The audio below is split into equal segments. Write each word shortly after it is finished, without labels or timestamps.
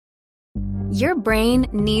Your brain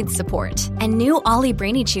needs support, and new Ollie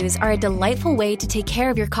Brainy Chews are a delightful way to take care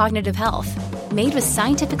of your cognitive health. Made with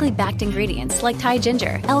scientifically backed ingredients like Thai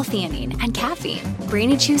ginger, L-theanine, and caffeine,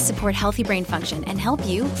 Brainy Chews support healthy brain function and help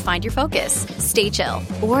you find your focus, stay chill,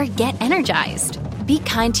 or get energized. Be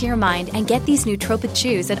kind to your mind and get these nootropic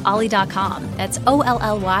chews at ollie.com. That's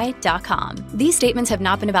OLLY.com. These statements have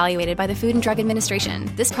not been evaluated by the Food and Drug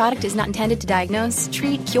Administration. This product is not intended to diagnose,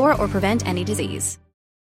 treat, cure, or prevent any disease.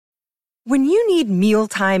 When you need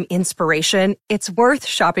mealtime inspiration, it's worth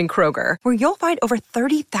shopping Kroger, where you'll find over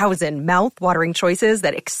 30,000 mouth-watering choices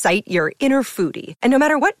that excite your inner foodie. And no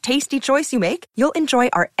matter what tasty choice you make, you'll enjoy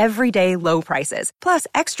our everyday low prices, plus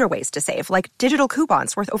extra ways to save, like digital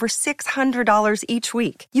coupons worth over $600 each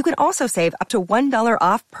week. You can also save up to $1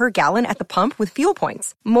 off per gallon at the pump with fuel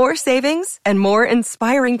points. More savings and more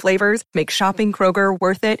inspiring flavors make shopping Kroger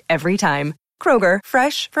worth it every time. Kroger,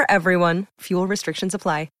 fresh for everyone. Fuel restrictions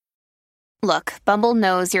apply. Look, Bumble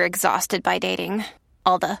knows you're exhausted by dating.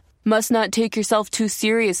 All the, must not take yourself too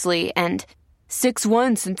seriously, and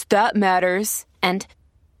 6'1" since that matters, and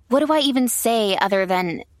what do I even say other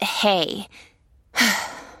than, hey?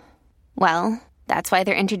 Well, that's why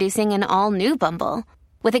they're introducing an all-new Bumble,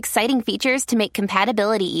 with exciting features to make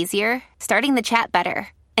compatibility easier, starting the chat better,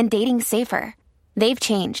 and dating safer. They've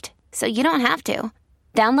changed, so you don't have to.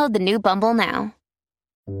 Download the new Bumble now.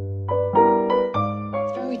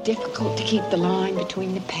 Difficult to keep the line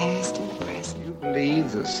between the past and the present. You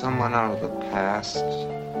believe that someone out of the past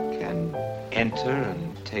can enter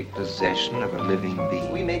and take possession of a living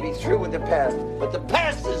being? We may be through with the past, but the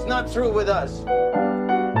past is not through with us.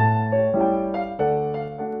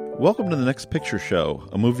 Welcome to The Next Picture Show,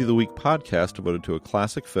 a Movie of the Week podcast devoted to a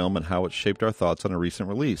classic film and how it shaped our thoughts on a recent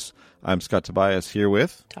release. I'm Scott Tobias, here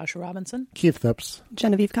with Tasha Robinson, Keith Phipps,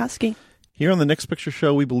 Genevieve Koski. Here on The Next Picture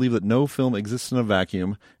Show, we believe that no film exists in a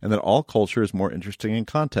vacuum and that all culture is more interesting in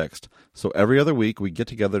context. So every other week, we get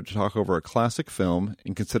together to talk over a classic film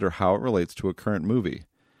and consider how it relates to a current movie.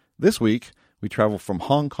 This week, we travel from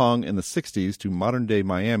Hong Kong in the 60s to modern-day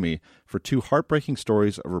Miami for two heartbreaking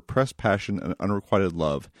stories of repressed passion and unrequited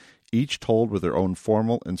love, each told with their own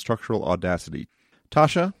formal and structural audacity.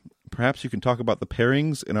 Tasha, perhaps you can talk about the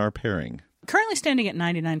pairings in our pairing. Currently standing at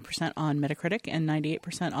 99% on Metacritic and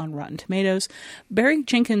 98% on Rotten Tomatoes, Barry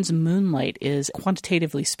Jenkins' Moonlight is,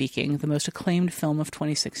 quantitatively speaking, the most acclaimed film of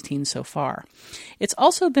 2016 so far. It's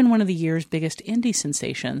also been one of the year's biggest indie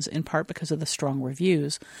sensations, in part because of the strong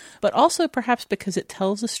reviews, but also perhaps because it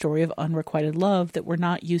tells a story of unrequited love that we're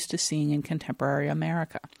not used to seeing in contemporary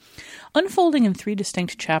America. Unfolding in 3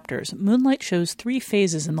 distinct chapters, Moonlight shows 3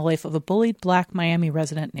 phases in the life of a bullied black Miami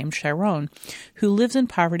resident named Chiron, who lives in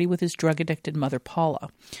poverty with his drug-addicted mother Paula.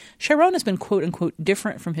 Chiron has been quote-unquote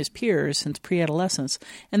different from his peers since pre-adolescence,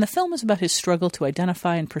 and the film is about his struggle to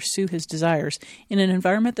identify and pursue his desires in an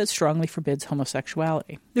environment that strongly forbids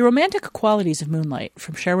homosexuality. The romantic qualities of Moonlight,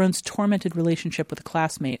 from Chiron's tormented relationship with a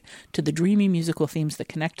classmate to the dreamy musical themes that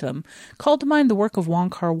connect them, called to mind the work of Wong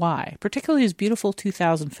Kar-wai, particularly his beautiful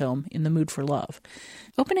 2000 film In the Mood for Love.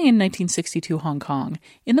 Opening in 1962 Hong Kong,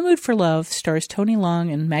 In the Mood for Love stars Tony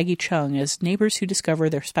Leung and Maggie Cheung as neighbors who discover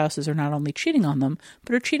their spouses are not only cheating on them,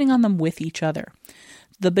 but are cheating on them with each other.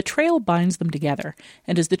 The betrayal binds them together,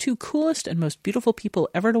 and as the two coolest and most beautiful people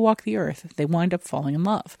ever to walk the earth, they wind up falling in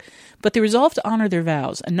love. But they resolve to honor their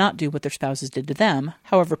vows and not do what their spouses did to them,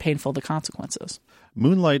 however painful the consequences.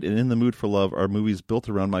 Moonlight and In the Mood for Love are movies built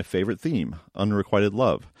around my favorite theme, unrequited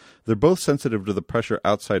love. They're both sensitive to the pressure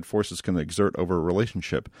outside forces can exert over a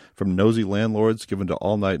relationship, from nosy landlords given to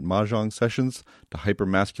all-night mahjong sessions to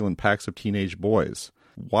hyper-masculine packs of teenage boys.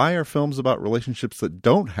 Why are films about relationships that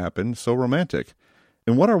don't happen so romantic?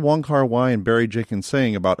 And what are Wong Kar-wai and Barry Jenkins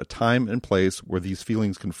saying about a time and place where these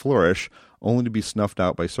feelings can flourish, only to be snuffed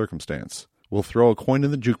out by circumstance? We'll throw a coin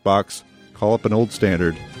in the jukebox, call up an old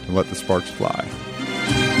standard, and let the sparks fly.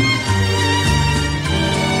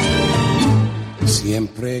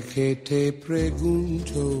 Siempre que te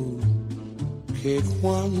pregunto que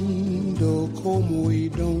cuándo, cómo y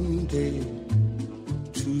dónde,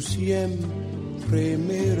 tú siempre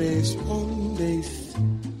me respondes,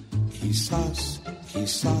 quizás,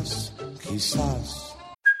 quizás, quizás.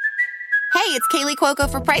 Hey, it's Kaylee Cuoco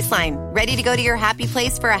for Priceline. Ready to go to your happy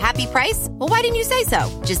place for a happy price? Well, why didn't you say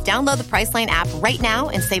so? Just download the Priceline app right now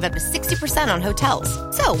and save up to 60% on hotels.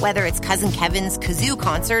 So whether it's Cousin Kevin's Kazoo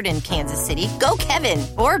Concert in Kansas City, go Kevin,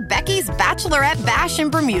 or Becky's Bachelorette Bash in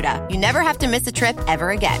Bermuda, you never have to miss a trip ever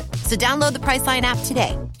again. So download the Priceline app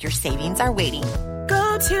today. Your savings are waiting.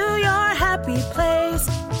 Go to your happy place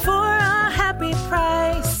for a happy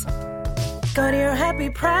price. Go to your happy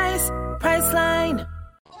price, Priceline.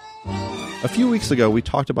 A few weeks ago, we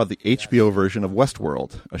talked about the HBO version of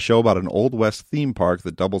Westworld, a show about an Old West theme park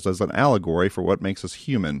that doubles as an allegory for what makes us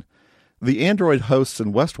human. The android hosts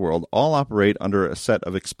in Westworld all operate under a set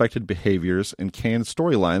of expected behaviors and canned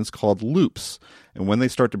storylines called loops, and when they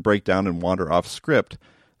start to break down and wander off script,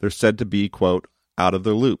 they're said to be, quote, out of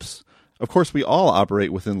their loops. Of course, we all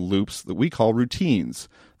operate within loops that we call routines,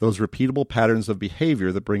 those repeatable patterns of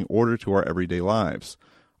behavior that bring order to our everyday lives.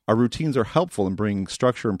 Our routines are helpful in bringing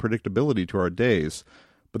structure and predictability to our days,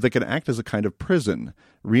 but they can act as a kind of prison,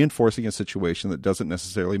 reinforcing a situation that doesn't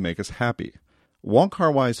necessarily make us happy. Wong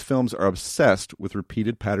Kar-wai's films are obsessed with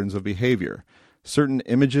repeated patterns of behavior. Certain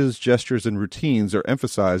images, gestures, and routines are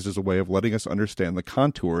emphasized as a way of letting us understand the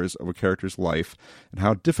contours of a character's life and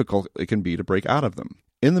how difficult it can be to break out of them.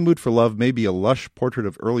 In the Mood for Love may be a lush portrait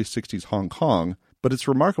of early 60s Hong Kong, but it's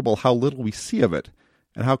remarkable how little we see of it,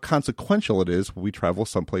 and how consequential it is when we travel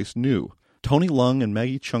someplace new. Tony Leung and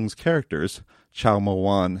Maggie Cheung's characters, Chow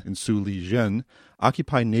Mo-wan and Su Li-jen,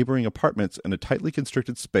 occupy neighboring apartments in a tightly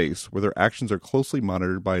constricted space where their actions are closely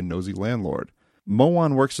monitored by a nosy landlord.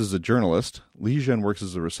 Mo-wan works as a journalist, Li-jen works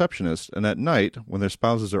as a receptionist, and at night, when their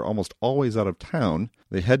spouses are almost always out of town,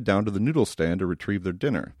 they head down to the noodle stand to retrieve their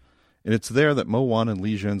dinner. And it's there that Mo-wan and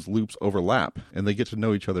Li-jen's loops overlap, and they get to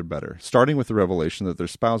know each other better, starting with the revelation that their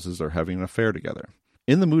spouses are having an affair together.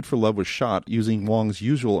 In the Mood for Love was shot using Wong's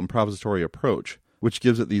usual improvisatory approach, which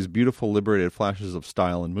gives it these beautiful liberated flashes of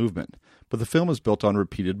style and movement. But the film is built on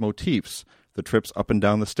repeated motifs, the trips up and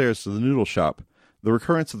down the stairs to the noodle shop, the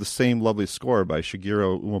recurrence of the same lovely score by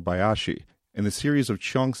Shigeru Umebayashi, and the series of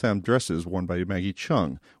cheongsam dresses worn by Maggie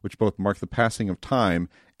Cheung, which both mark the passing of time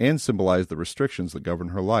and symbolize the restrictions that govern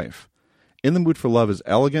her life. In the Mood for Love is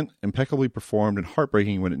elegant, impeccably performed, and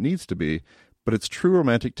heartbreaking when it needs to be, but its true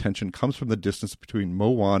romantic tension comes from the distance between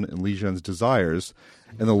Mo-wan and Li-jen's desires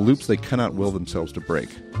and the loops they cannot will themselves to break.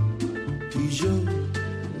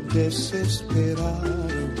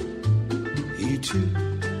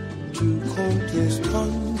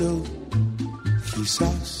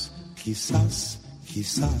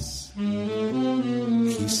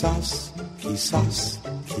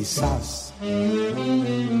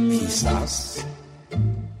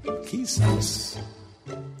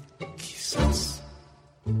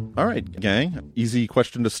 All right, gang. Easy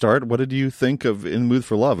question to start. What did you think of In the Mood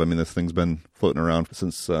for Love? I mean, this thing's been floating around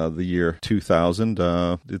since the year 2000.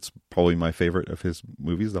 It's probably my favorite of his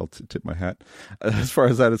movies. I'll tip my hat as far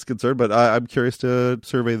as that is concerned. But I'm curious to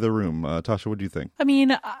survey the room. Tasha, what do you think? I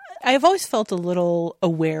mean, I've always felt a little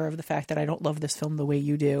aware of the fact that I don't love this film the way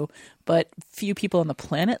you do, but few people on the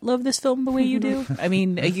planet love this film the way you do. I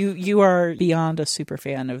mean, you are beyond a super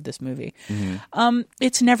fan of this movie. Mm-hmm.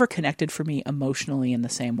 It's never connected for me emotionally in the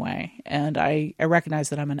same way, and I recognize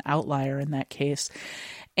that I'm an outlier in that case.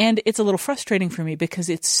 And it's a little frustrating for me because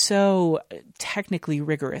it's so technically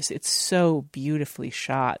rigorous. It's so beautifully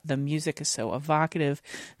shot. The music is so evocative.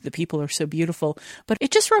 The people are so beautiful. But it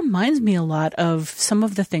just reminds me a lot of some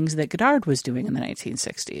of the things that Godard was doing in the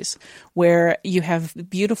 1960s, where you have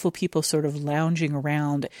beautiful people sort of lounging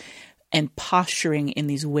around and posturing in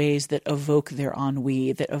these ways that evoke their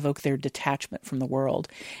ennui, that evoke their detachment from the world.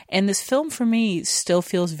 And this film, for me, still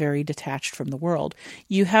feels very detached from the world.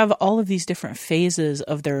 You have all of these different phases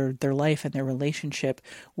of their life and their relationship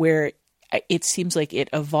where it seems like it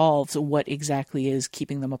evolves what exactly is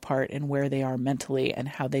keeping them apart and where they are mentally and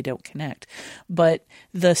how they don't connect. But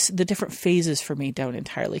the different phases for me don't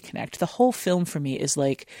entirely connect. The whole film for me is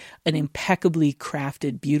like an impeccably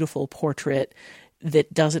crafted, beautiful portrait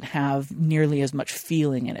that doesn't have nearly as much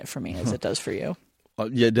feeling in it for me as it does for you.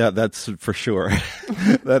 Yeah, that's for sure.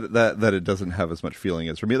 that it doesn't have as much feeling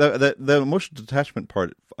as for me. The emotional detachment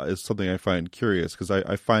part is something I find curious because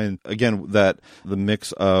I find, again, that the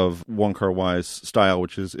mix of Wong Kar-wai's style,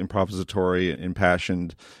 which is improvisatory,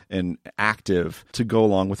 impassioned, and active, to go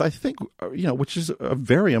along with, I think, which is a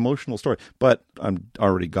very emotional story. But I'm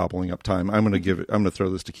already gobbling up time. I'm going to throw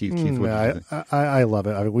this to Keith. Keith, what do you think? I love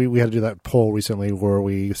it. I mean, we had to do that poll recently where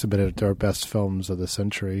we submitted our best films of the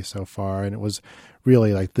century so far, and it was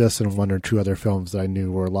really like this and one or two other films that I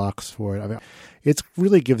knew were locks for it. I mean, it's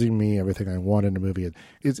really giving me everything I want in a movie.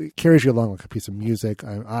 It carries you along like a piece of music.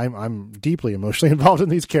 I'm deeply emotionally involved in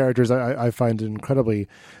these characters. I find it incredibly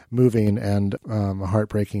moving and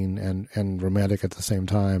heartbreaking and romantic at the same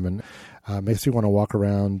time. And makes me want to walk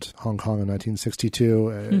around Hong Kong in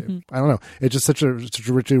 1962. I don't know. It's just such a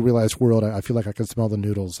richly realized world. I feel like I can smell the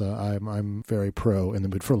noodles. I'm very pro In the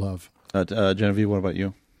Mood for Love. Genevieve, what about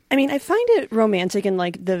you? I mean, I find it romantic in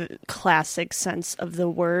like the classic sense of the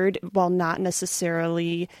word, while not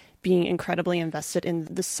necessarily being incredibly invested in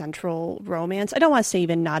the central romance. I don't want to say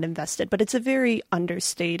even not invested, but it's a very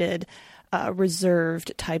understated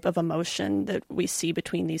reserved type of emotion that we see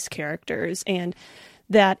between these characters. And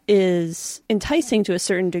that is enticing to a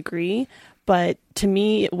certain degree, but to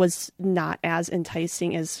me, it was not as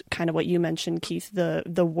enticing as kind of what you mentioned, Keith,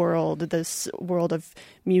 this world of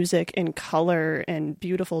music and color and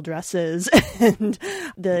beautiful dresses and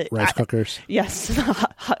the rice cookers. Yes,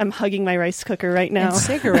 I'm hugging my rice cooker right now. And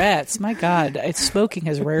cigarettes, my God, smoking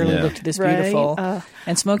has rarely looked this beautiful,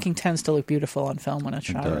 and smoking tends to look beautiful on film when it's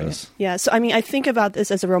shot right. Yeah, so I mean, I think about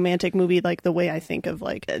this as a romantic movie, like the way I think of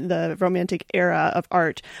like the romantic era of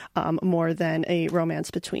art, more than a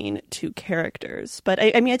romance between two characters. But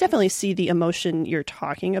I mean, I definitely see the emotion you're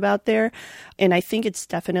talking about there. And I think it's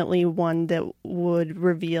definitely one that would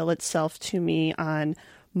reveal itself to me on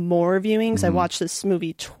more viewings. I watched this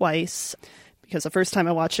movie twice because the first time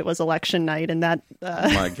I watched it was election night, and that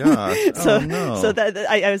oh my gosh. So that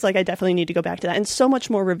I was like, I definitely need to go back to that. And so much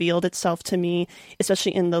more revealed itself to me,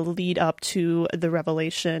 especially in the lead up to the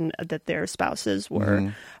revelation that their spouses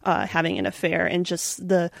were having an affair, and just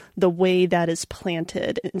the way that is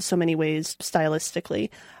planted in so many ways stylistically.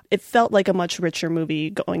 It felt like a much richer movie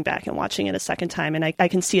going back and watching it a second time. And I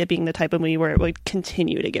can see it being the type of movie where it would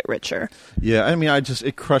continue to get richer. Yeah, I mean,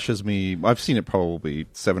 it crushes me. I've seen it probably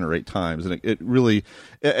 7 or 8 times, and it really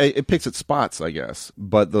picks its spots, I guess.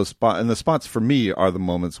 But the spots for me are the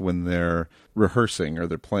moments when they're rehearsing or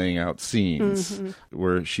they're playing out scenes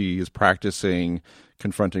where she is practicing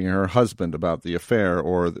confronting her husband about the affair,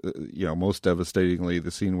 or, most devastatingly,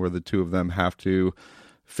 the scene where the two of them have to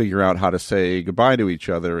figure out how to say goodbye to each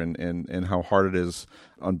other, and how hard it is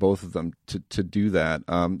on both of them to do that.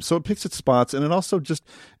 So it picks its spots, and it also just,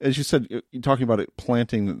 as you said, you're talking about it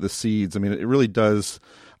planting the seeds. I mean, it really does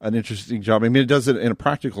an interesting job. I mean, it does it in a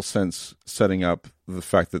practical sense, setting up the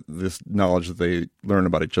fact that this knowledge that they learn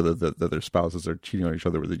about each other, that their spouses are cheating on each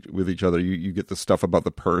other with each other. You get the stuff about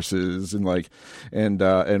the purses and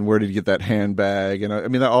and where did you get that handbag? And I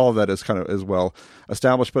mean, all of that is kind of as well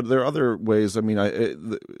established. But there are other ways. I mean,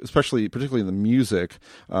 particularly in the music,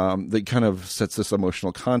 that kind of sets this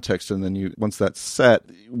emotional context. And then once that's set,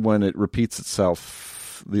 when it repeats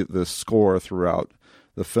itself, the score throughout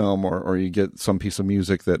the film, or you get some piece of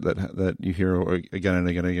music that you hear again and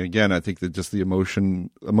again and again, I think that just the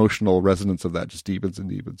emotional resonance of that just deepens and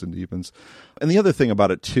deepens and deepens. And the other thing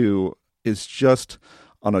about it too is just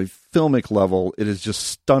on a filmic level, it is just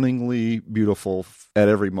stunningly beautiful at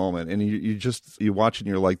every moment. And you watch it and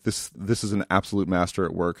you're like, this is an absolute master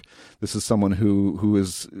at work. This is someone who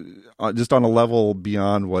is just on a level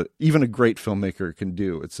beyond what even a great filmmaker can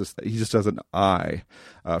do. It's just, he just has an eye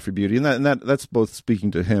for beauty. And that's both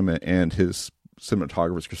speaking to him and his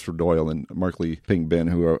cinematographers, Christopher Doyle and Mark Lee Ping Bin,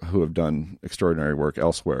 who have done extraordinary work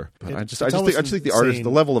elsewhere. But I just think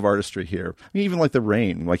the level of artistry here, I mean, even like the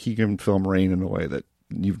rain, like he can film rain in a way that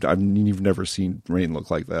you've never seen rain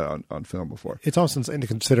look like that on film before. It's also insane to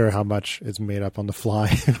consider how much is made up on the fly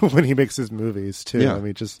when he makes his movies too. Yeah. I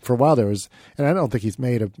mean, just for a while there was, and I don't think he's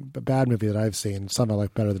made a bad movie that I've seen. Some I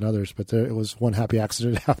like better than others, but it was one happy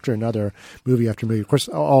accident after another, movie after movie. Of course,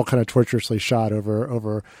 all kind of tortuously shot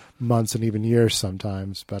over months and even years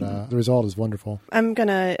sometimes, but the result is wonderful. I'm going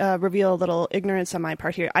to reveal a little ignorance on my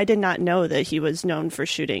part here. I did not know that he was known for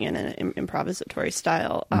shooting in an improvisatory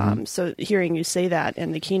style. So hearing you say that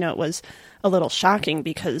in the keynote was a little shocking,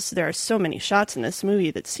 because there are so many shots in this movie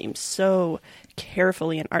that seem so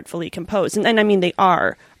carefully and artfully composed. And I mean, they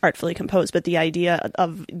are artfully composed, but the idea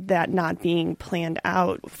of that not being planned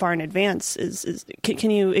out far in advance is can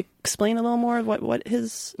you explain a little more what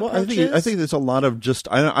his approach is? I think there's a lot of just,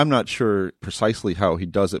 I'm not sure precisely how he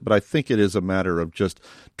does it, but I think it is a matter of just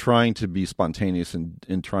trying to be spontaneous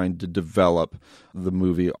and trying to develop the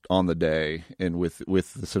movie on the day, and with the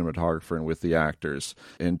cinematographer and with the actors,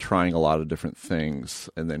 and trying a lot of different things,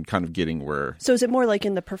 and then kind of getting where. So is it more like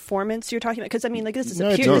in the performance you're talking about? Because I mean, like this is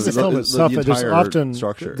the film itself. There's often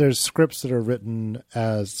there's scripts that are written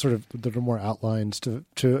as sort of that are more outlines to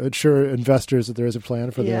assure investors that there is a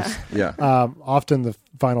plan for this. Yeah. Often the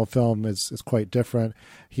final film is quite different.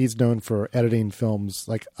 He's known for editing films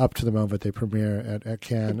like up to the moment they premiere at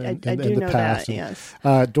Cannes in the past. That,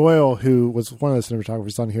 yes. Doyle, who was one of the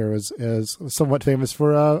cinematographers on here, is somewhat famous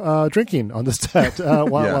for drinking on the set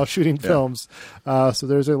while shooting films. So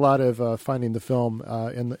there's a lot of finding the film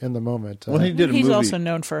in the moment. He's also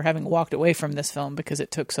known for having walked away from this film because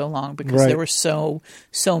it took so long, because there were so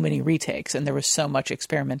many retakes and there was so much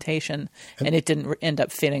experimentation, and it didn't end up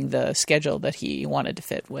fitting the schedule that he wanted to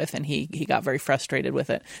fit with, and he got very frustrated with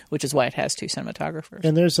it, which is why it has 2 cinematographers.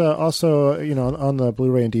 And there's also, on the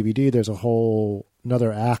Blu-ray and DVD, there's a whole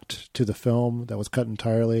another act to the film that was cut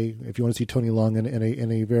entirely. If you want to see Tony Leung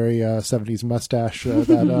in a very 70s mustache,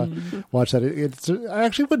 watch that. I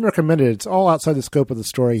actually wouldn't recommend it. It's all outside the scope of the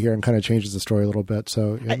story here and kind of changes the story a little bit.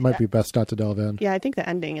 So it might be best not to delve in. Yeah, I think the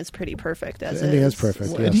ending is pretty perfect. The ending is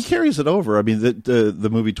perfect. And he carries it over. I mean, the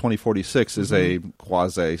movie 2046 is a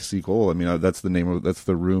quasi sequel. I mean, that's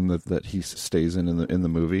the room that he stays in the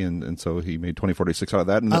movie, and so he made 2046 out of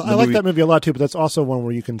that. And I like that movie a lot too, but that's also one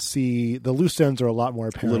where you can see the loose ends are a lot more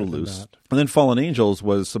apparent. A little loose. That. And then Fallen Angels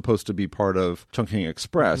was supposed to be part of Chungking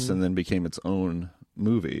Express, and then became its own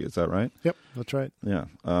movie. Is that right? Yep, that's right. Yeah.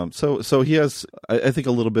 So he has, I think,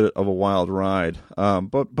 a little bit of a wild ride.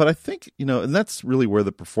 But I think, and that's really where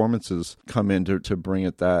the performances come in to bring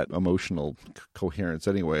it that emotional coherence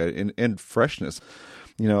anyway, and freshness.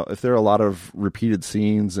 If there are a lot of repeated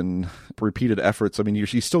scenes and repeated efforts, I mean,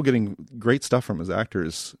 she's still getting great stuff from his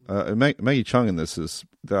actors. Maggie Cheung in this is,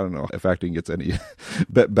 I don't know if acting gets any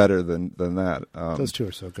better than that. Those two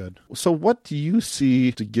are so good. So what do you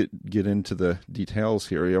see, to get into the details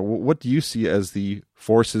here, what do you see as the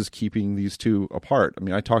forces keeping these two apart? I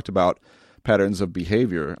mean, I talked about patterns of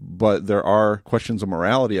behavior, but there are questions of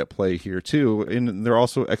morality at play here too, and there are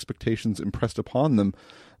also expectations impressed upon them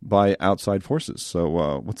by outside forces.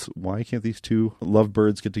 So why can't these two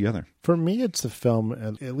lovebirds get together? For me, it's a film,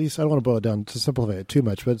 and at least I don't want to boil it down to simplify it too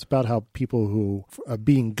much, but it's about how people who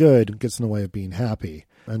being good gets in the way of being happy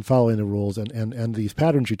and following the rules and these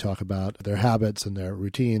patterns you talk about, their habits and their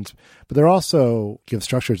routines, but they're also give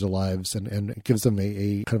structure to lives and it gives them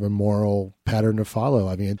a kind of a moral pattern to follow.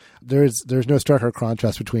 I mean, there's no starker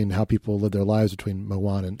contrast between how people live their lives between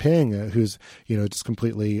Mo-wan and Ping, who's, just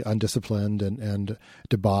completely undisciplined and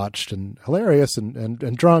debauched and hilarious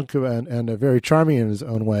and drunk and very charming in his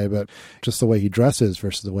own way, but just the way he dresses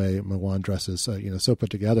versus the way Mo-wan dresses, so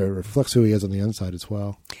put together, it reflects who he is on the inside as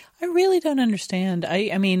well. I really don't understand.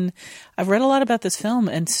 I mean, I've read a lot about this film,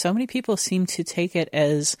 and so many people seem to take it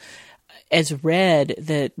as read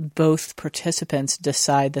that both participants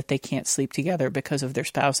decide that they can't sleep together because of their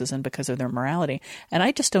spouses and because of their morality. And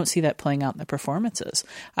I just don't see that playing out in the performances.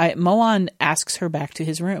 Mo-wan asks her back to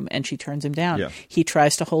his room and she turns him down. Yeah. He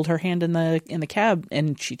tries to hold her hand in the cab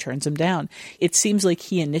and she turns him down. It seems like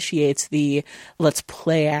he initiates the let's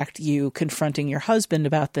play act you confronting your husband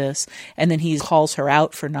about this, and then he calls her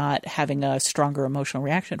out for not having a stronger emotional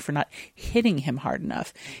reaction, for not hitting him hard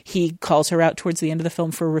enough. He calls her out towards the end of the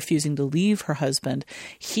film for refusing to leave her husband.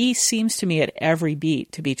 He seems to me at every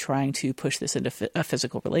beat to be trying to push this into a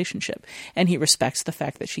physical relationship. And he respects the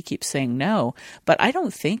fact that she keeps saying no. But I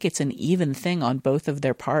don't think it's an even thing on both of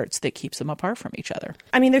their parts that keeps them apart from each other.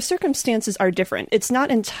 I mean, their circumstances are different. It's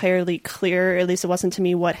not entirely clear, at least it wasn't to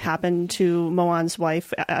me, what happened to Mo-wan's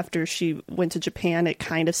wife after she went to Japan. It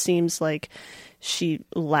kind of seems like she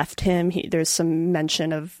left him. There's some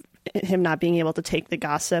mention of him not being able to take the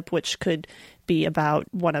gossip, which could be about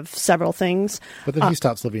one of several things. But then he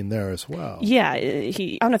stops living there as well. Yeah,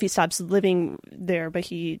 I don't know if he stops living there, but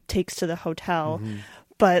he takes to the hotel. Mm-hmm.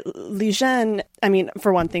 But Li Zhen, I mean,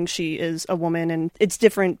 for one thing, she is a woman, and it's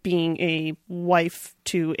different being a wife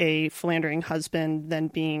to a philandering husband than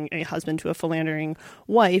being a husband to a philandering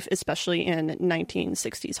wife, especially in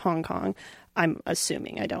 1960s Hong Kong. I'm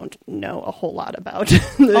assuming. I don't know a whole lot about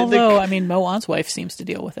Although, I mean, Mo-wan's wife seems to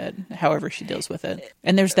deal with it, however she deals with it.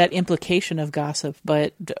 And there's that implication of gossip,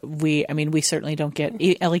 but we certainly don't get,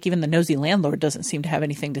 like, even the nosy landlord doesn't seem to have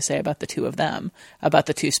anything to say about the two of them, about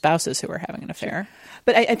the two spouses who are having an affair.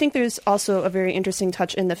 But I think there's also a very interesting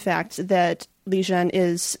touch in the fact that Li Zhen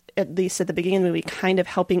is, at least at the beginning of the movie, kind of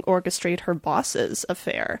helping orchestrate her boss's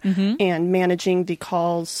affair and managing the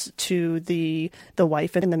calls to the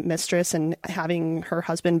wife and the mistress and having her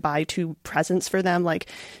husband buy 2 presents for them. Like,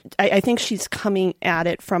 I think she's coming at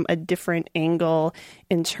it from a different angle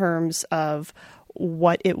in terms of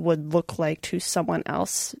what it would look like to someone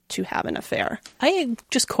else to have an affair. I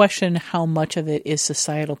just question how much of it is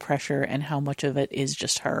societal pressure and how much of it is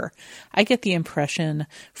just her. I get the impression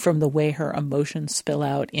from the way her emotions spill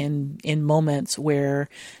out in moments where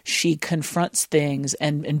she confronts things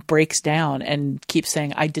and breaks down and keeps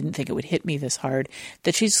saying, I didn't think it would hit me this hard,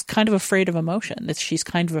 that she's kind of afraid of emotion, that she's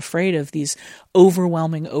kind of afraid of these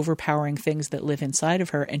overwhelming, overpowering things that live inside of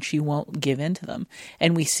her, and she won't give in to them.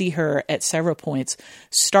 And we see her at several points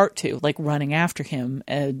start to, like, running after him,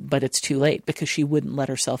 but it's too late because she wouldn't let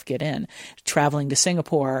herself get in, traveling to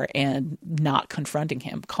Singapore and not confronting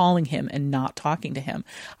him, calling him and not talking to him.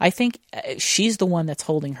 I think she's the one that's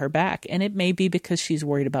holding her back, and it may be because she's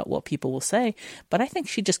worried about what people will say, but I think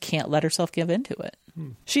she just can't let herself give into it.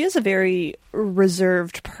 She is a very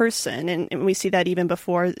reserved person, and we see that even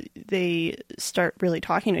before they start really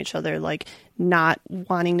talking to each other, like not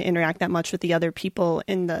wanting to interact that much with the other people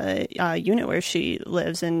in the unit where she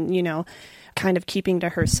lives, and, you know, kind of keeping to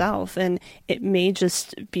herself. And it may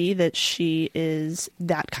just be that she is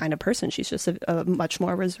that kind of person. She's just a much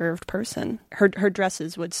more reserved person. Her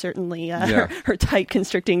dresses would certainly, her tight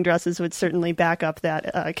constricting dresses would certainly back up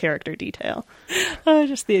that character detail.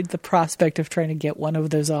 Just the prospect of trying to get one of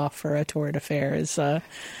those off for a torrid affair is,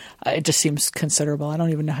 it just seems considerable. I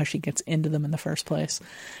don't even know how she gets into them in the first place.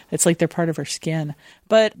 It's like they're part of her skin.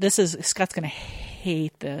 But Scott's going to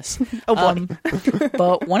hate this. Oh, boy.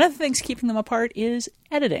 But one of the things keeping them apart is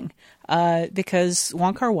editing. Because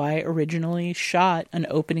Wong Kar-wai originally shot an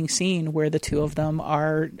opening scene where the two of them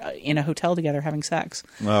are in a hotel together having sex.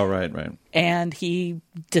 Oh, right. And he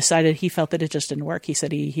decided he felt that it just didn't work. He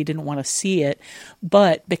said he didn't want to see it.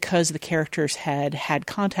 But because the characters had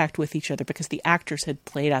contact with each other, because the actors had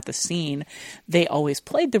played out the scene, they always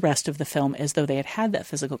played the rest of the film as though they had that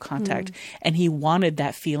physical contact. And he wanted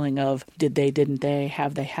that feeling of did they, didn't they,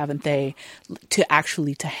 have they, haven't they,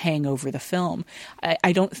 to hang over the film.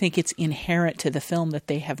 I don't think it's inherent to the film that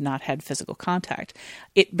they have not had physical contact.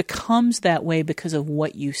 It becomes that way because of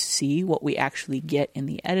what you see, what we actually get in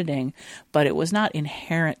the editing, but it was not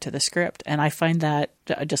inherent to the script. And I find that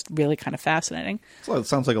just really kind of fascinating. So it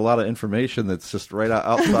sounds like a lot of information that's just right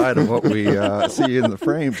outside of what we see in the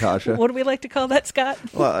frame, Tasha. What do we like to call that, Scott?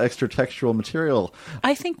 Well, extra textual material.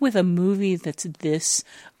 I think with a movie that's this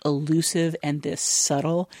elusive and this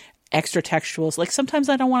subtle, extra textuals, like sometimes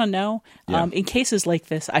I don't want to know. Yeah. In cases like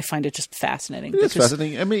this, I find it just fascinating. It's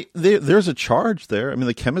fascinating. I mean, there's a charge there. I mean,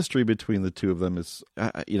 the chemistry between the two of them is,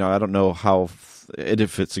 I don't know how, and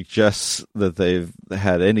if it suggests that they've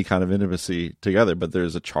had any kind of intimacy together, but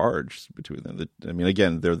there's a charge between them. I mean,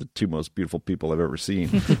 again, they're the two most beautiful people I've ever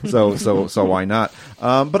seen. So why not?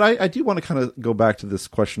 But I do want to kind of go back to this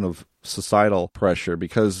question of societal pressure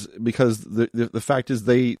because the fact is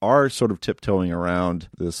they are sort of tiptoeing around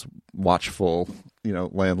this watchful,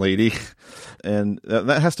 landlady, and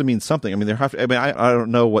that has to mean something. I mean, I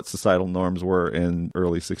don't know what societal norms were in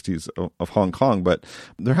early '60s of Hong Kong, but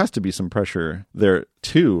there has to be some pressure there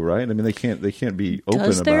too, right? I mean, they can't be open about.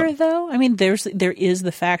 Does there though? I mean, there is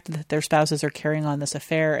the fact that their spouses are carrying on this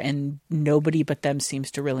affair, and nobody but them seems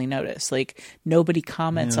to really notice. Like nobody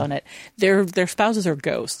comments on it. Their spouses are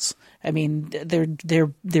ghosts. I mean,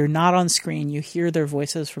 they're not on screen. You hear their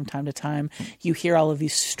voices from time to time. You hear all of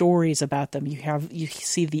these stories about them. You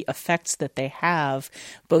see the effects that they have,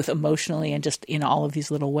 both emotionally and just in all of these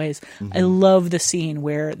little ways. Mm-hmm. I love the scene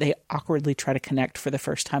where they awkwardly try to connect for the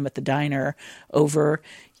first time at the diner over,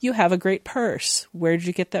 you have a great purse. Where did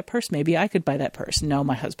you get that purse? Maybe I could buy that purse. No,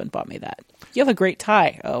 my husband bought me that. You have a great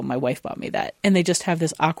tie. Oh, my wife bought me that. And they just have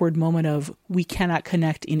this awkward moment of we cannot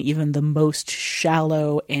connect in even the most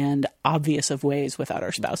shallow and obvious of ways without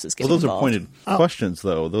our spouses getting involved. Well, those are pointed questions,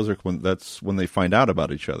 though. Those are that's when they find out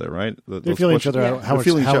about each other, right? They're feeling each other out. How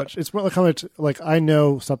much? It's more like how much. Like I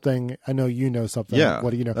know something. I know you know something. Yeah. What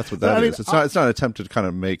do you know? That's what that is. It's not an attempt to kind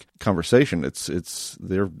of make conversation. It's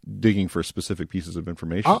they're digging for specific pieces of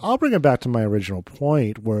information. I'll bring it back to my original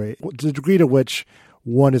point, where the degree to which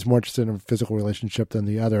one is more interested in a physical relationship than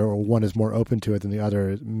the other, or one is more open to it than the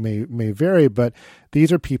other, may vary. But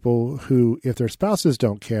these are people who, if their spouses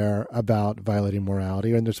don't care about violating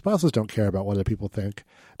morality, and their spouses don't care about what other people think,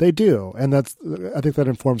 they do. And I think that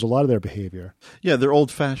informs a lot of their behavior. Yeah, they're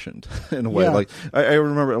old-fashioned in a way. Yeah. Like I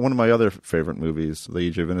remember one of my other favorite movies, The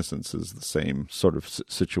Age of Innocence, is the same sort of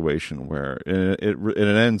situation where it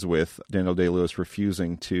ends with Daniel Day-Lewis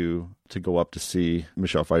refusing to go up to see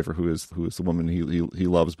Michelle Pfeiffer, who is the woman he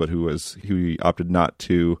loves, but who he opted not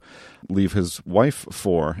to leave his wife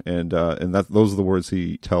for, and those are the words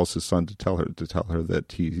he tells his son to tell her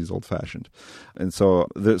that he's old-fashioned. And so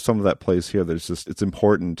there's some of that plays here. It's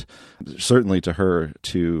important, certainly to her,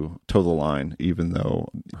 to toe the line, even though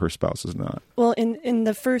her spouse is not. Well, in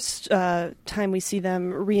the first time we see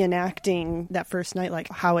them reenacting that first night,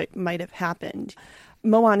 like how it might have happened,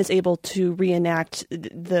 Moan is able to reenact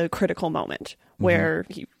the critical moment where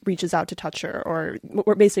he reaches out to touch her, or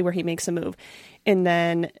basically where he makes a move. And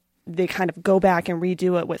then they kind of go back and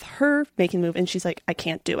redo it with her making the move, and she's like, I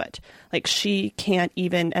can't do it. Like, she can't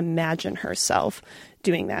even imagine herself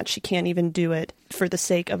doing that. She can't even do it for the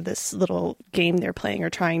sake of this little game they're playing or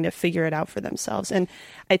trying to figure it out for themselves. And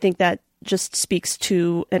I think that just speaks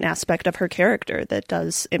to an aspect of her character that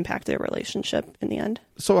does impact their relationship in the end.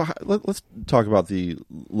 So let's talk about the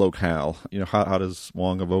locale. How does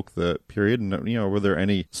Wong evoke the period? And, were there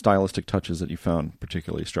any stylistic touches that you found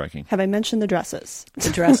particularly striking? Have I mentioned the dresses?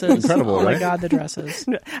 The dresses. Incredible, Oh, right? my God, the dresses.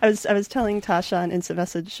 I was telling Tasha on Instant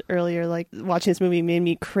Message earlier, like, watching this movie made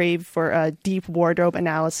me crave for a deep wardrobe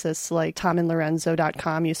analysis like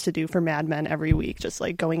TomandLorenzo.com used to do for Mad Men every week, just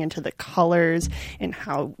like going into the colors and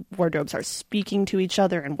how wardrobes are speaking to each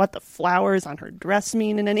other and what the flowers on her dress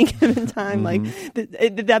mean in any given time. Like,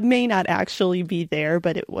 that may not actually be there,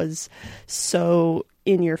 but it was so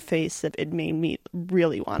in your face that it made me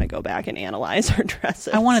really want to go back and analyze her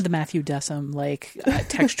dresses. I wanted the Matthew Dessum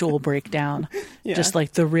textual breakdown, just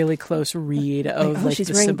like the really close read of she's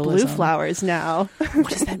the wearing symbolism. blue flowers now. What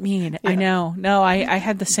does that mean? I know. No, I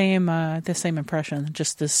had the same impression.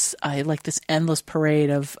 Just this, this endless parade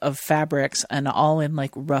of fabrics, and all in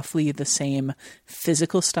like roughly the same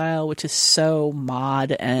physical style, which is so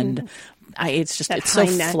mod and. It's so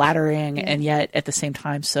flattering, and yet at the same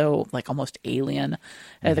time so like almost alien.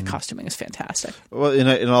 The costuming is fantastic. Well,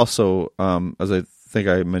 and also as I think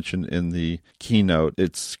I mentioned in the keynote,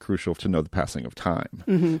 it's crucial to know the passing of time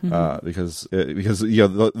because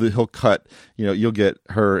he'll cut. You'll get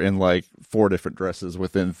her in like 4 different dresses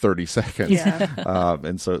within 30 seconds,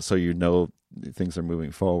 and so things are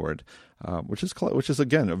moving forward. Which is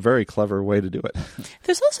again a very clever way to do it.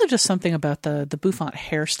 There's also just something about the bouffant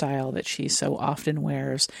hairstyle that she so often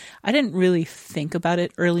wears. I didn't really think about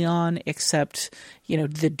it early on, except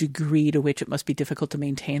the degree to which it must be difficult to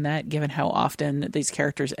maintain that, given how often these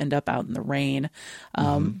characters end up out in the rain.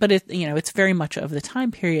 But it's very much of the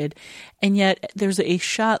time period, and yet there's a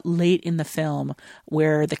shot late in the film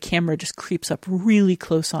where the camera just creeps up really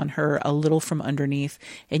close on her, a little from underneath,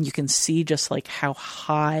 and you can see just like how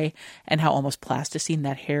high and how almost plasticine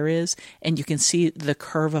that hair is. And you can see the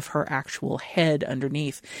curve of her actual head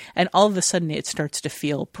underneath. And all of a sudden it starts to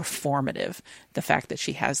feel performative, the fact that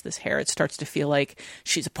she has this hair. It starts to feel like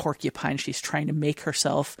she's a porcupine. She's trying to make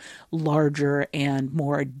herself larger and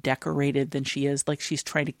more decorated than she is. Like she's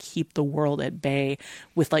trying to keep the world at bay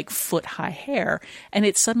with like foot-high hair. And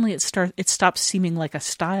it stops seeming like a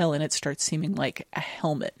style, and it starts seeming like a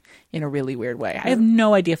helmet in a really weird way. I have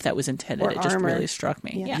no idea if that was intended. It just really struck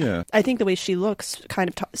me. Yeah. I think the way she looks kind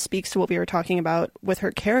of speaks to what we were talking about with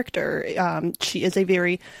her character. She is a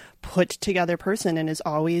very put together person and is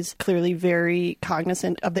always clearly very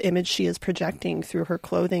cognizant of the image she is projecting through her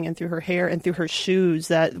clothing and through her hair and through her shoes,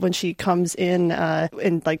 that when she comes in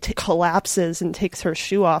and collapses and takes her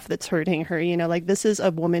shoe off that's hurting her, this is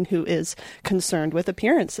a woman who is concerned with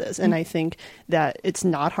appearances. And I think that it's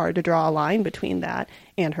not hard to draw a line between that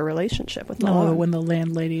and her relationship with Malone. No, when the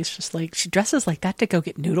landlady is just like, she dresses like that to go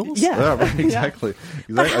get noodles? Yeah, right, exactly.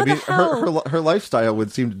 But how the hell? Her lifestyle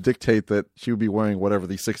would seem to dictate that she would be wearing whatever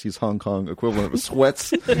the 60s Hong Kong equivalent of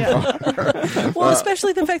sweats. Well,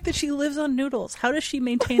 especially the fact that she lives on noodles. How does she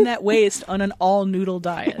maintain that waist on an all-noodle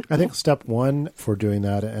diet? I think step one for doing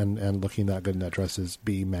that and looking that good in that dress is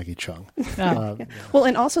be Maggie Chung. Well,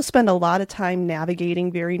 and also spend a lot of time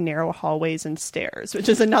navigating very narrow hallways and stairs, which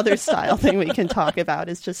is another style thing we can talk about.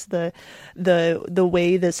 Is just the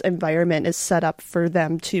way this environment is set up for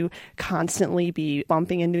them to constantly be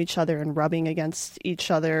bumping into each other and rubbing against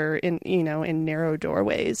each other in narrow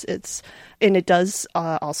doorways. And it does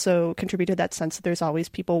also contribute to that sense that there's always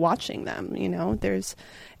people watching them. There's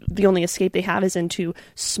the only escape they have is into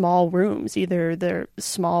small rooms, either their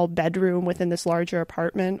small bedroom within this larger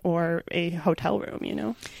apartment or a hotel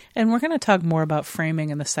room. And we're going to talk more about framing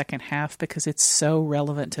in the second half because it's so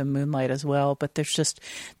relevant to Moonlight as well. But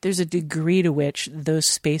there's a degree to which those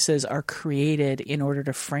spaces are created in order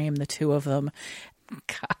to frame the two of them.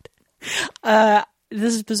 God.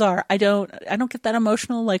 This is bizarre. I don't get that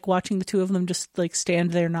emotional like watching the two of them just like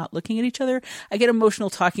stand there not looking at each other. I get emotional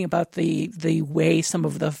talking about the way some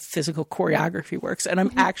of the physical choreography works, and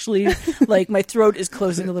I'm actually like my throat is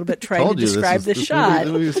closing a little bit trying to describe this shot.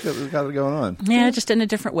 We've got it going on. Yeah, just in a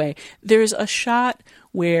different way. There's a shot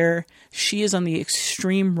where she is on the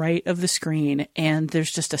extreme right of the screen, and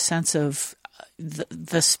there's just a sense of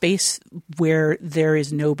the space where there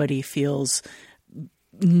is nobody feels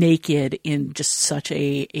naked in just such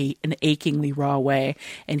an achingly raw way,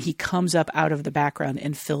 and he comes up out of the background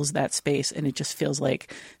and fills that space, and it just feels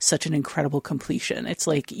like such an incredible completion. It's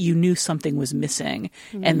like you knew something was missing,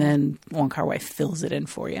 and then Wong Kar-wai fills it in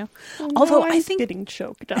for you. Although I think getting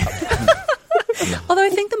choked up. Although I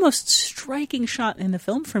think the most striking shot in the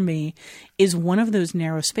film for me is one of those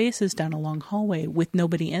narrow spaces down a long hallway with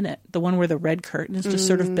nobody in it. The one where the red curtain is just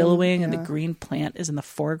sort of billowing and the green plant is in the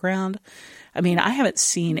foreground. I mean, I haven't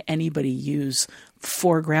seen anybody use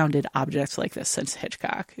foregrounded objects like this since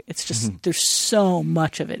Hitchcock. It's just, there's so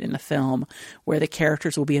much of it in the film where the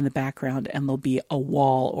characters will be in the background and there'll be a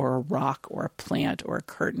wall or a rock or a plant or a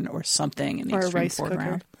curtain or something in the extreme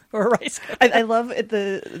foreground. Or a rice cooker. I love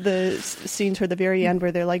the scenes toward the very end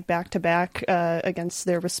where they're like back to back against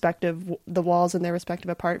the walls in their respective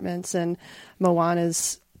apartments, and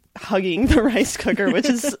Moana's hugging the rice cooker, which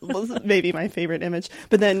is maybe my favorite image.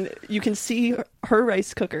 But then you can see her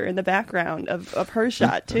rice cooker in the background of her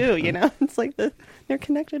shot too. You know, it's like they're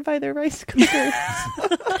connected by their rice cooker.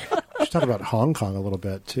 We should talk about Hong Kong a little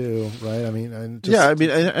bit too, right? I mean,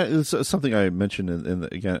 it's something I mentioned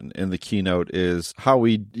in the keynote is how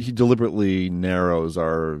he deliberately narrows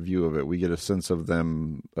our view of it. We get a sense of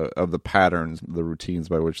them, of the patterns, the routines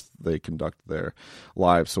by which they conduct their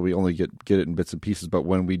lives. So we only get it in bits and pieces. But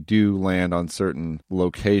when we do land on certain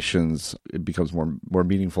locations, it becomes more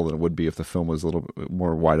meaningful than it would be if the film was a little bit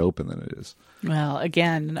more wide open than it is. Well,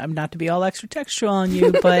 again, I'm not to be all extra textual on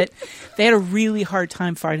you, but they had a really hard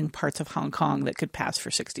time finding parts of Hong Kong that could pass for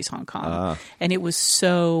 60s Hong Kong. And it was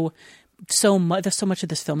so much of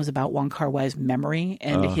this film is about Wong Kar-wai's memory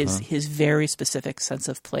and his very specific sense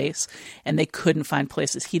of place. And they couldn't find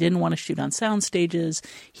places. He didn't want to shoot on sound stages.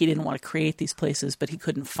 He didn't want to create these places, but he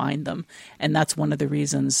couldn't find them. And that's one of the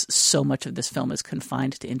reasons so much of this film is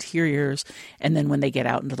confined to interiors. And then when they get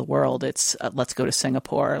out into the world, it's let's go to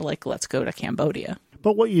Singapore, like let's go to Cambodia.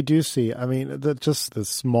 But what you do see, I mean, just the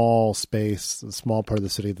small space, the small part of the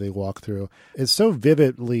city they walk through, is so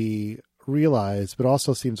vividly realized, but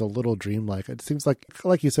also seems a little dreamlike. It seems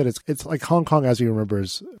like you said, it's like Hong Kong as he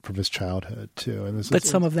remembers from his childhood too. And but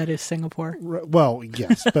some of that is Singapore. Well,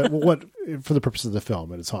 yes, but what for the purpose of the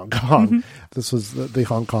film, it is Hong Kong. This was the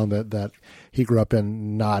Hong Kong that he grew up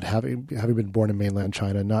in, not having been born in mainland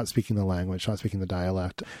China, not speaking the language, not speaking the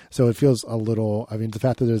dialect. So it feels a little. I mean, the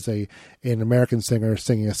fact that there's an American singer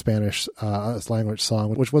singing a Spanish language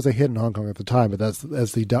song, which was a hit in Hong Kong at the time, but that's one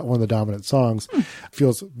of the dominant songs,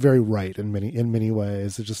 feels very right in many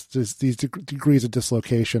ways. It's just these degrees of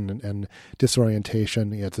dislocation and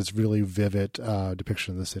disorientation. It's this really vivid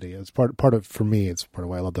depiction of the city. It's part of, for me, it's part of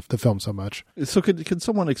why I love the film so much. So could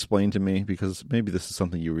someone explain to me, because maybe this is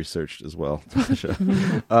something you researched as well,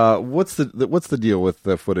 Tasha, what's the deal with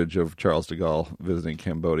the footage of Charles de Gaulle visiting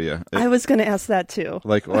Cambodia? I was going to ask that too.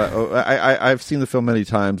 Like, I've seen the film many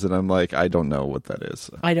times, and I'm like, I don't know what that is.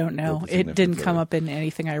 I don't know. It didn't come up in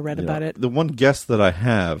anything I read about it. The one guess that I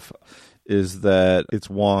have is that it's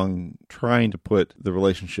Wong trying to put the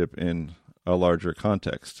relationship in a larger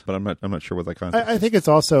context, but I'm not sure what that context is. I think it's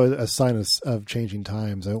also a sign of changing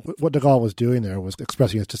times. What de Gaulle was doing there was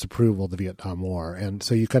expressing his disapproval of the Vietnam War, and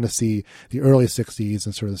so you kind of see the early 60s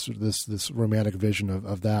and sort of this romantic vision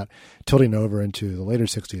of that tilting over into the later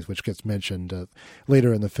 60s, which gets mentioned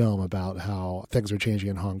later in the film about how things are changing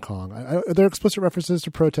in Hong Kong. Are there explicit references to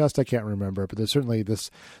protest? I can't remember, but there's certainly this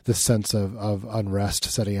sense of unrest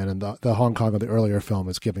setting in, and the Hong Kong of the earlier film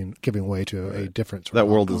is giving way to a different sort that of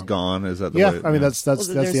world Hong is Kong. Gone. Is that the yeah, way? I mean, that's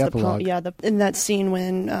the epilogue. In that scene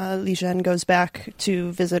when Li Zhen goes back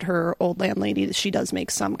to visit her old landlady, she does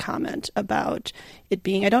make some comment about it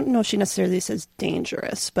being, I don't know if she necessarily says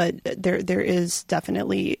dangerous, but there is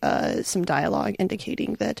definitely some dialogue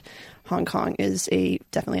indicating that Hong Kong is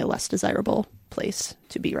definitely a less desirable place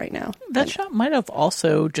to be right now. That shot might have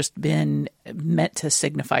also just been meant to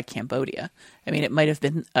signify Cambodia. I mean, it might have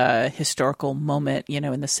been a historical moment,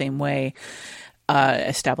 in the same way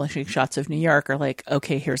establishing shots of New York are like,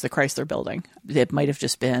 okay, here's the Chrysler building. It might have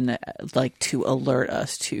just been like to alert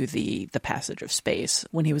us to the passage of space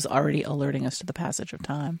when he was already alerting us to the passage of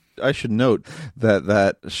time. I should note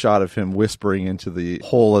that shot of him whispering into the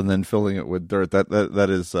hole and then filling it with dirt, that's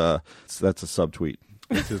a subtweet.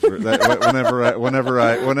 Whenever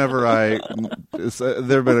I,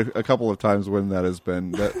 there have been a couple of times when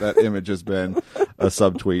that image has been a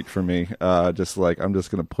subtweet for me. Just like, I'm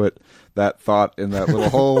just going to put that thought in that little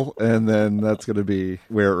hole, and then that's going to be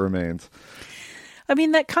where it remains. I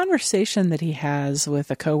mean, that conversation that he has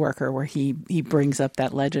with a coworker where he brings up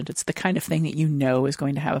that legend, it's the kind of thing that is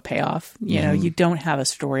going to have a payoff. You don't have a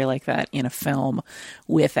story like that in a film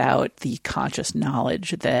without the conscious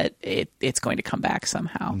knowledge that it's going to come back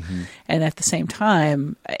somehow. And at the same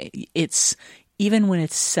time, it's even when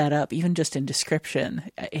it's set up, even just in description,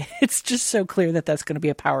 it's just so clear that that's going to be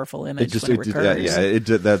a powerful image when it recurs.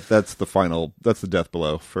 That's the death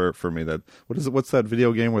blow for me. That what's that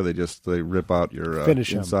video game where they rip out your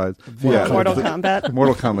insides? Mortal Kombat.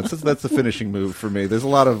 Mortal Kombat. That's the finishing move for me. There's a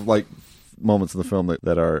lot of like moments in the film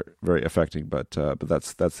that are very affecting, but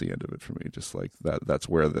that's the end of it for me. Just like that's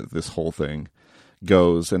where this whole thing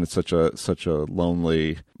goes, and it's such a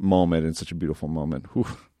lonely moment and such a beautiful moment. Whew,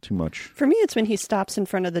 too much. For me, it's when he stops in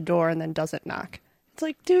front of the door and then doesn't knock. It's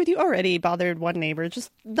like, dude, you already bothered one neighbor.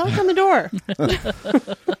 Just knock on the door.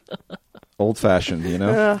 Old-fashioned, you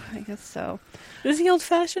know? I guess so. Is he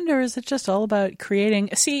old-fashioned, or is it just all about creating?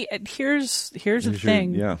 See, here's the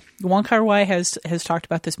thing. Wong Kar-wai has talked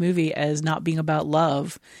about this movie as not being about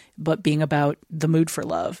love, but being about the mood for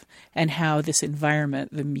love, and how this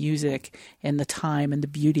environment, the music and the time and the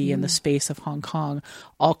beauty and the space of Hong Kong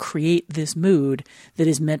all create this mood that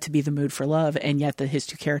is meant to be the mood for love, and yet his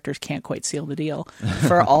two characters can't quite seal the deal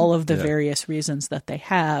for all of the various reasons that they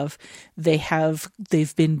have.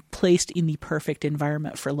 They've been placed in the perfect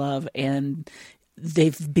environment for love, and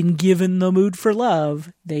they've been given the mood for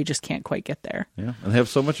love. They just can't quite get there. Yeah, and they have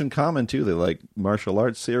so much in common too. They like martial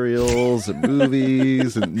arts cereals and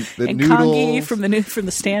movies and noodles. Congee from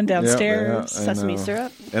the stand downstairs. Sesame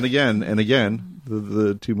syrup. And again,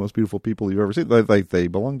 the two most beautiful people you've ever seen. Like they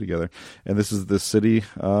belong together. And this is the city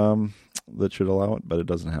that should allow it, but it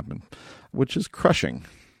doesn't happen, which is crushing.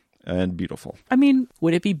 And beautiful. I mean,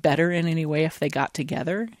 would it be better in any way if they got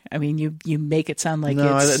together? I mean, you make it sound like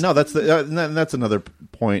that's another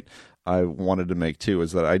point I wanted to make too.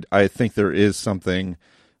 Is that I think there is something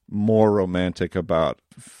more romantic about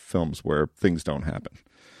films where things don't happen,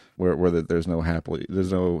 where there's no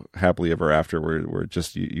happily ever after, where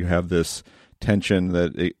just you have this tension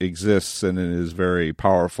that exists and it is very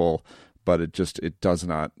powerful, but it does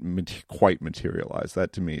not quite materialize.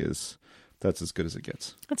 That to me that's as good as it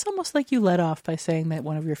gets. It's almost like you led off by saying that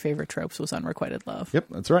one of your favorite tropes was unrequited love. Yep,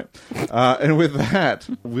 that's right. And with that,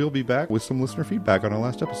 we'll be back with some listener feedback on our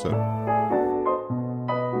last episode.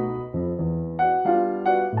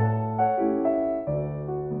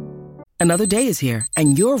 Another day is here,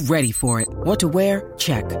 and you're ready for it. What to wear?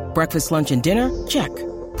 Check. Breakfast, lunch, and dinner? Check.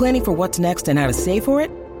 Planning for what's next and how to save for it?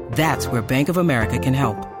 That's where Bank of America can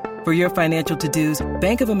help. For your financial to-dos,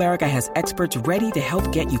 Bank of America has experts ready to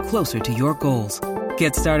help get you closer to your goals.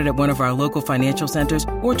 Get started at one of our local financial centers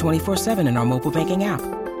or 24/7 in our mobile banking app.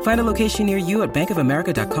 Find a location near you at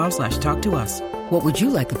bankofamerica.com/talktous. What would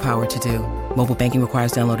you like the power to do? Mobile banking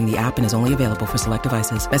requires downloading the app and is only available for select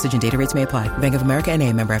devices. Message and data rates may apply. Bank of America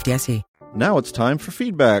NA, member FDIC. Now it's time for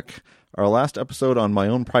feedback. Our last episode on My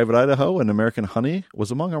Own Private Idaho and American Honey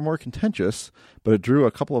was among our more contentious, but it drew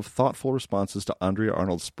a couple of thoughtful responses to Andrea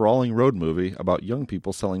Arnold's sprawling road movie about young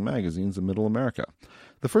people selling magazines in Middle America.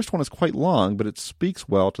 The first one is quite long, but it speaks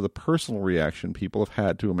well to the personal reaction people have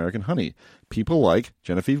had to American Honey. People like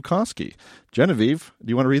Genevieve Koski. Genevieve, do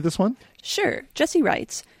you want to read this one? Sure. Jesse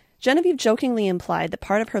writes, Genevieve jokingly implied that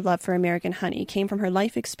part of her love for American Honey came from her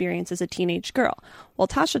life experience as a teenage girl, while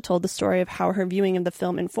Tasha told the story of how her viewing of the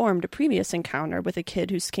film informed a previous encounter with a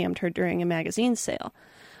kid who scammed her during a magazine sale.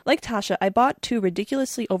 Like Tasha, I bought 2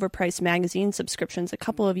 ridiculously overpriced magazine subscriptions a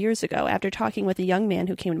couple of years ago after talking with a young man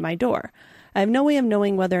who came to my door. I have no way of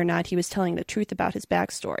knowing whether or not he was telling the truth about his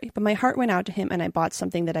backstory, but my heart went out to him and I bought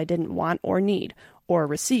something that I didn't want or need, or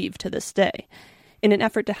receive to this day, in an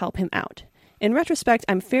effort to help him out. In retrospect,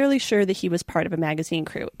 I'm fairly sure that he was part of a magazine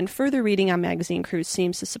crew, and further reading on magazine crews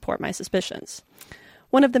seems to support my suspicions.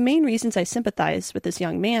 One of the main reasons I sympathized with this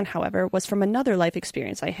young man, however, was from another life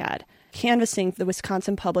experience I had, canvassing for the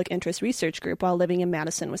Wisconsin Public Interest Research Group while living in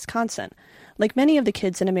Madison, Wisconsin. Like many of the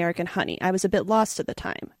kids in American Honey, I was a bit lost at the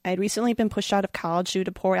time. I had recently been pushed out of college due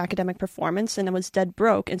to poor academic performance, and I was dead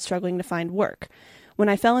broke and struggling to find work. When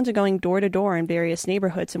I fell into going door to door in various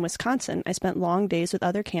neighborhoods in Wisconsin, I spent long days with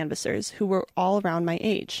other canvassers who were all around my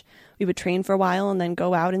age. We would train for a while and then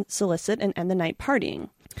go out and solicit and end the night partying.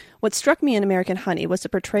 What struck me in American Honey was the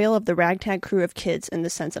portrayal of the ragtag crew of kids in the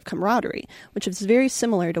sense of camaraderie, which was very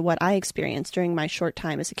similar to what I experienced during my short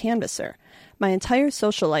time as a canvasser. My entire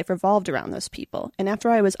social life revolved around those people, and after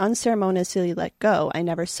I was unceremoniously let go, I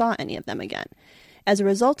never saw any of them again. As a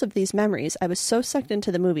result of these memories, I was so sucked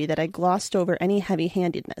into the movie that I glossed over any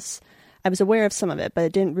heavy-handedness. I was aware of some of it, but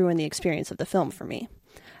it didn't ruin the experience of the film for me.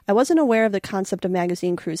 I wasn't aware of the concept of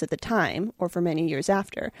magazine crews at the time, or for many years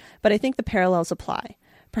after, but I think the parallels apply.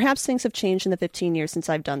 Perhaps things have changed in the 15 years since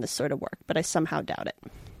I've done this sort of work, but I somehow doubt it.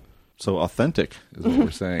 So authentic is what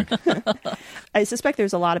we're saying. I suspect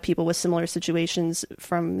there's a lot of people with similar situations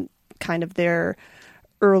from kind of their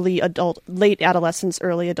late adolescence,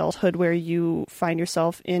 early adulthood, where you find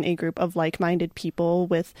yourself in a group of like-minded people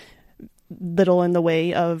with little in the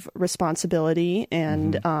way of responsibility,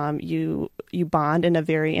 and you bond in a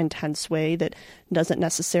very intense way that doesn't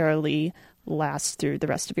necessarily last through the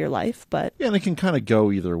rest of your life. But yeah, and it can kind of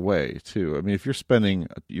go either way too. I mean, if you're spending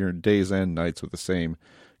your days and nights with the same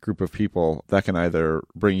group of people, that can either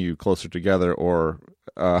bring you closer together or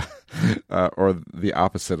the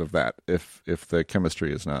opposite of that if the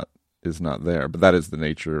chemistry is not there. But that is the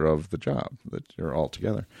nature of the job, that you're all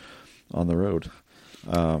together on the road.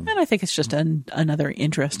 And I think it's just another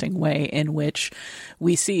interesting way in which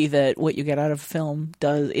we see that what you get out of film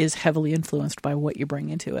is heavily influenced by what you bring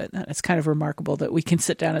into it. And it's kind of remarkable that we can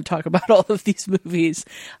sit down and talk about all of these movies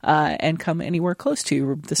and come anywhere close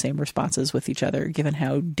to the same responses with each other, given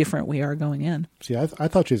how different we are going in. See, I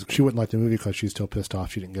thought she wouldn't like the movie because she's still pissed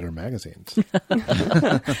off she didn't get her magazines.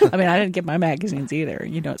 I mean, I didn't get my magazines either.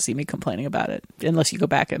 You don't see me complaining about it unless you go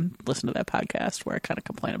back and listen to that podcast where I kind of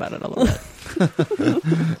complain about it a little bit.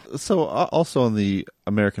 So also on the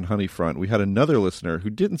American Honey front, we had another listener who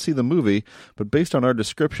didn't see the movie, but based on our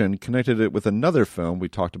description, connected it with another film we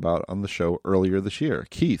talked about on the show earlier this year.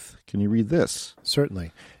 Keith, can you read this?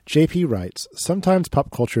 Certainly. JP writes, sometimes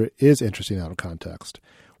pop culture is interesting out of context.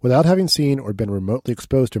 Without having seen or been remotely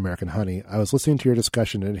exposed to American Honey, I was listening to your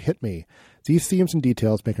discussion and it hit me. These themes and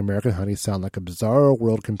details make American Honey sound like a bizarro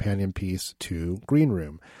world companion piece to Green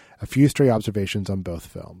Room. A few stray observations on both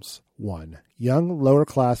films. 1. Young,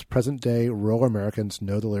 lower-class, present-day rural Americans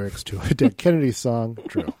know the lyrics to a Dead Kennedy song.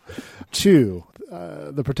 True. 2.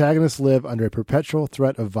 The protagonists live under a perpetual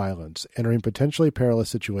threat of violence, entering potentially perilous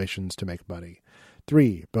situations to make money.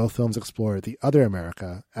 3. Both films explore the other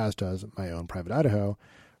America, as does My Own Private Idaho.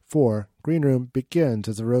 4. Green Room begins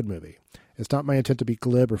as a road movie. It's not my intent to be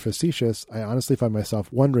glib or facetious. I honestly find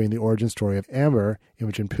myself wondering the origin story of Amber,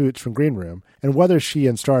 Imogen Poots from Green Room, and whether she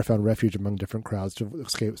and Star found refuge among different crowds to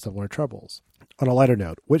escape similar troubles. On a lighter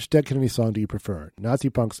note, which Dead Kennedy song do you prefer? Nazi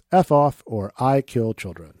Punk's F Off or I Kill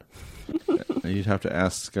Children? You'd have to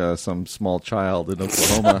ask some small child in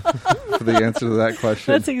Oklahoma for the answer to that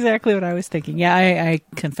question. That's exactly what I was thinking. Yeah, I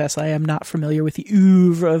confess I am not familiar with the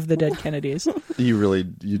oeuvre of the Dead Kennedys. You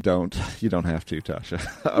don't have to,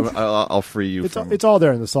 Tasha. I'll free you from... It's all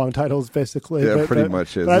there in the song titles, basically. Yeah, pretty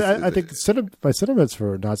much is. But I think my sentiments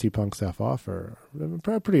for Nazi Punk's F Off are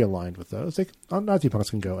pretty aligned with those. Nazi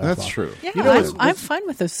Punks can go F That's off. That's true. Yeah, I'm fine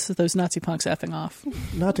with those Nazi Punks effing off.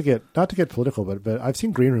 Not to get political, but I've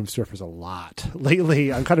seen Green Room surfers a lot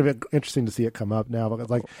lately. I'm kind of interesting to see it come up now.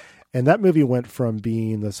 But and that movie went from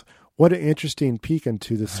being this, what an interesting peek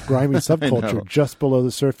into this grimy subculture just below the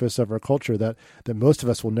surface of our culture that most of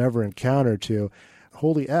us will never encounter, to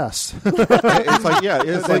holy S. It's like, yeah,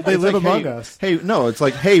 it's like they live among us. Hey, no, it's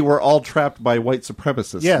like, hey, we're all trapped by white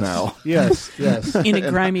supremacists now. Yes. In a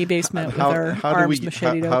grimy basement with our arms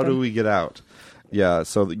macheted open. How do we get out? Yeah,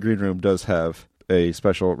 so the Green Room does have a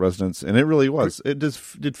special resonance, and it really was. It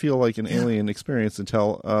did feel like an alien experience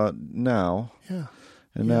until now. Yeah.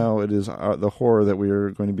 And now it is the horror that we are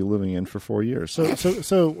going to be living in for 4 years.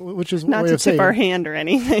 So which is not to tip our hand or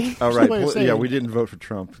anything. Oh, right. Yeah, we didn't vote for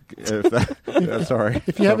Trump. Sorry.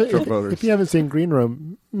 If you haven't seen Green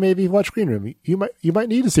Room, maybe watch Green Room. You might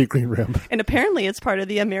need to see Green Room. And apparently, it's part of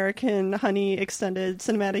the American Honey extended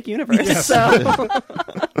cinematic universe. Yes. So.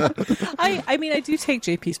 I mean, I do take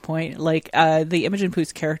JP's point. Like, the Imogen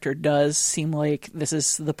Poots character does seem like this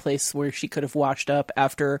is the place where she could have washed up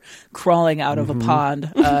after crawling out of a pond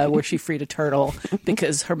where she freed a turtle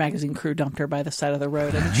because her magazine crew dumped her by the side of the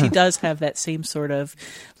road. I mean, she does have that same sort of,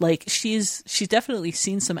 like, she's definitely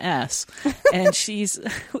seen some ass, and she's.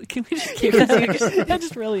 Can we just keep that? I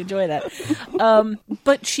just really enjoy that.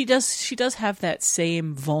 But she does have that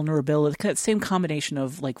same vulnerability, that same combination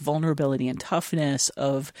of like vulnerability and toughness,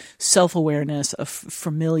 of self-awareness, of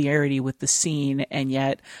familiarity with the scene, and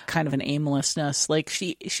yet kind of an aimlessness. Like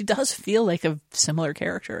she does feel like a similar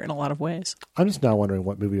character in a lot of ways. I'm just now wondering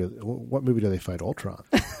what movie do they fight Ultron?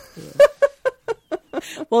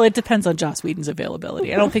 Well, it depends on Joss Whedon's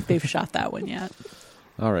availability. I don't think they've shot that one yet.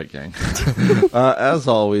 All right, gang. As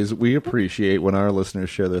always, we appreciate when our listeners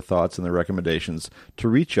share their thoughts and their recommendations. To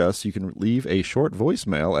reach us, you can leave a short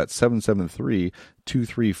voicemail at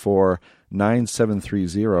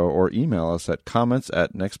 773-234-9730 or email us at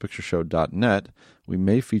comments@nextpictureshow.net. We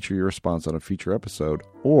may feature your response on a future episode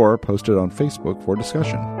or post it on Facebook for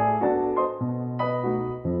discussion.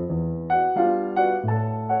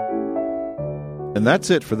 And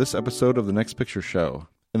that's it for this episode of The Next Picture Show.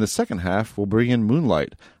 In the second half, we'll bring in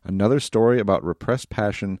Moonlight, another story about repressed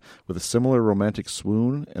passion with a similar romantic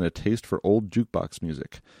swoon and a taste for old jukebox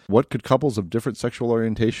music. What could couples of different sexual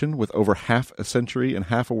orientation with over half a century and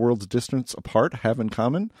half a world's distance apart have in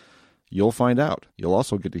common? You'll find out. You'll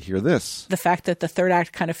also get to hear this. The fact that the third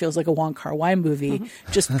act kind of feels like a Wong Kar-wai movie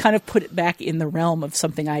just kind of put it back in the realm of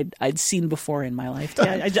something I'd seen before in my life.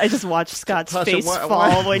 Yeah, I just watched Scott's face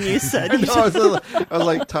fall when you said. I was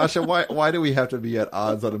like, Tasha, why do we have to be at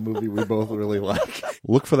odds on a movie we both really like?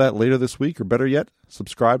 Look for that later this week, or better yet,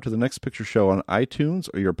 subscribe to The Next Picture Show on iTunes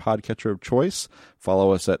or your podcatcher of choice.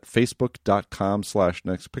 Follow us at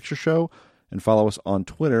facebook.com/nextpictureshow. And follow us on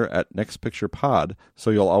Twitter at NextPicturePod so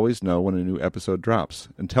you'll always know when a new episode drops.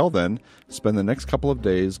 Until then, spend the next couple of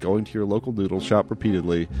days going to your local noodle shop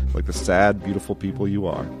repeatedly like the sad, beautiful people you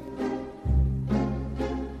are.